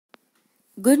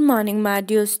Good morning, my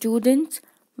dear students.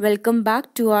 Welcome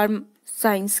back to our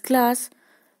science class.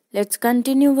 Let's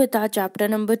continue with our chapter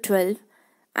number 12.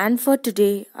 And for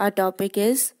today, our topic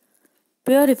is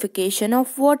purification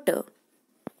of water.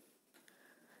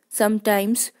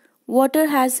 Sometimes water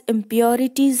has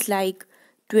impurities like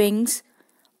twigs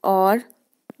or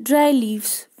dry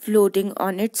leaves floating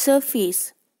on its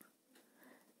surface.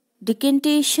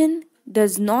 Decantation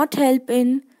does not help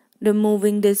in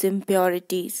removing these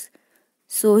impurities.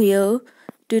 So here,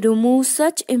 to remove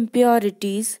such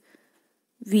impurities,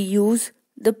 we use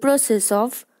the process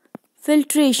of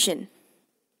filtration.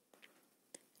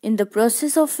 In the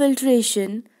process of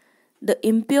filtration, the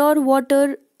impure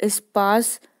water is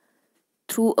passed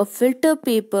through a filter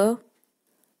paper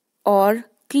or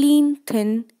clean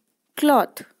thin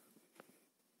cloth.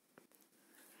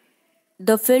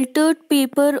 The filtered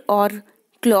paper or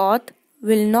cloth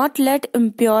will not let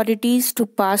impurities to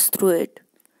pass through it.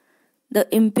 The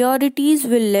impurities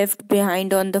will left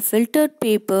behind on the filtered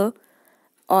paper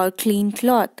or clean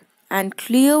cloth, and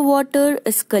clear water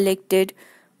is collected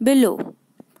below.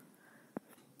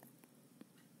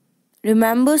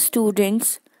 Remember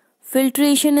students,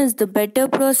 filtration is the better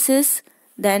process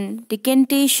than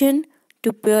decantation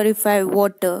to purify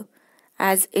water,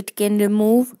 as it can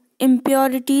remove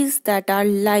impurities that are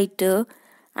lighter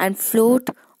and float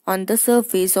on the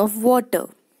surface of water.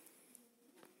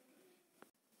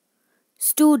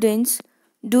 Students,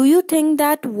 do you think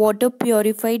that water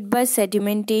purified by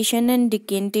sedimentation and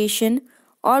decantation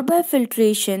or by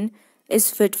filtration is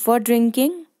fit for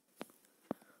drinking?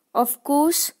 Of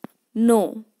course,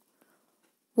 no.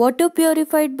 Water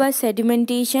purified by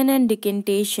sedimentation and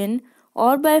decantation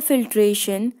or by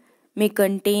filtration may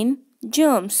contain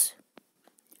germs,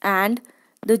 and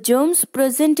the germs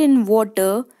present in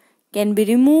water can be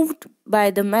removed by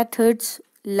the methods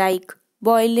like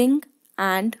boiling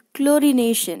and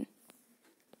chlorination.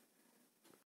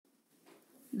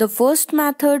 The first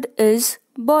method is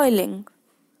boiling.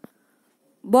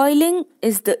 Boiling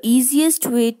is the easiest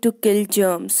way to kill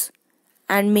germs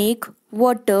and make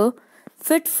water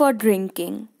fit for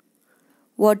drinking.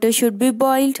 Water should be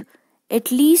boiled at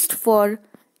least for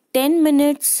 10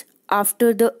 minutes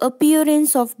after the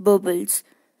appearance of bubbles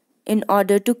in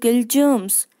order to kill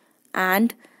germs,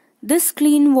 and this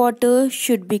clean water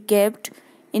should be kept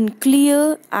in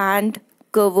clear and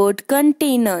covered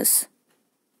containers.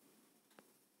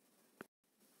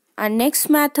 Our next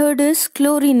method is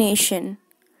chlorination.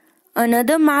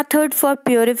 Another method for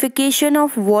purification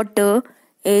of water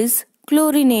is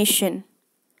chlorination.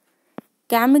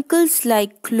 Chemicals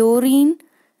like chlorine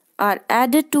are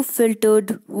added to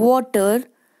filtered water.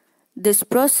 This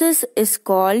process is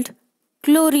called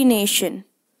chlorination.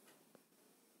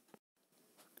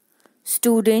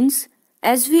 Students,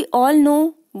 as we all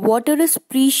know, water is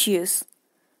precious.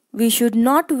 We should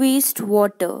not waste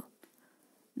water.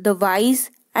 The wise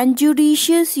and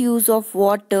judicious use of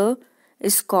water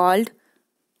is called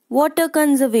water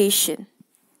conservation.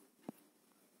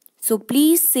 So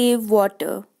please save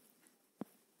water.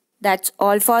 That's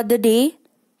all for the day.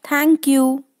 Thank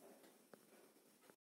you.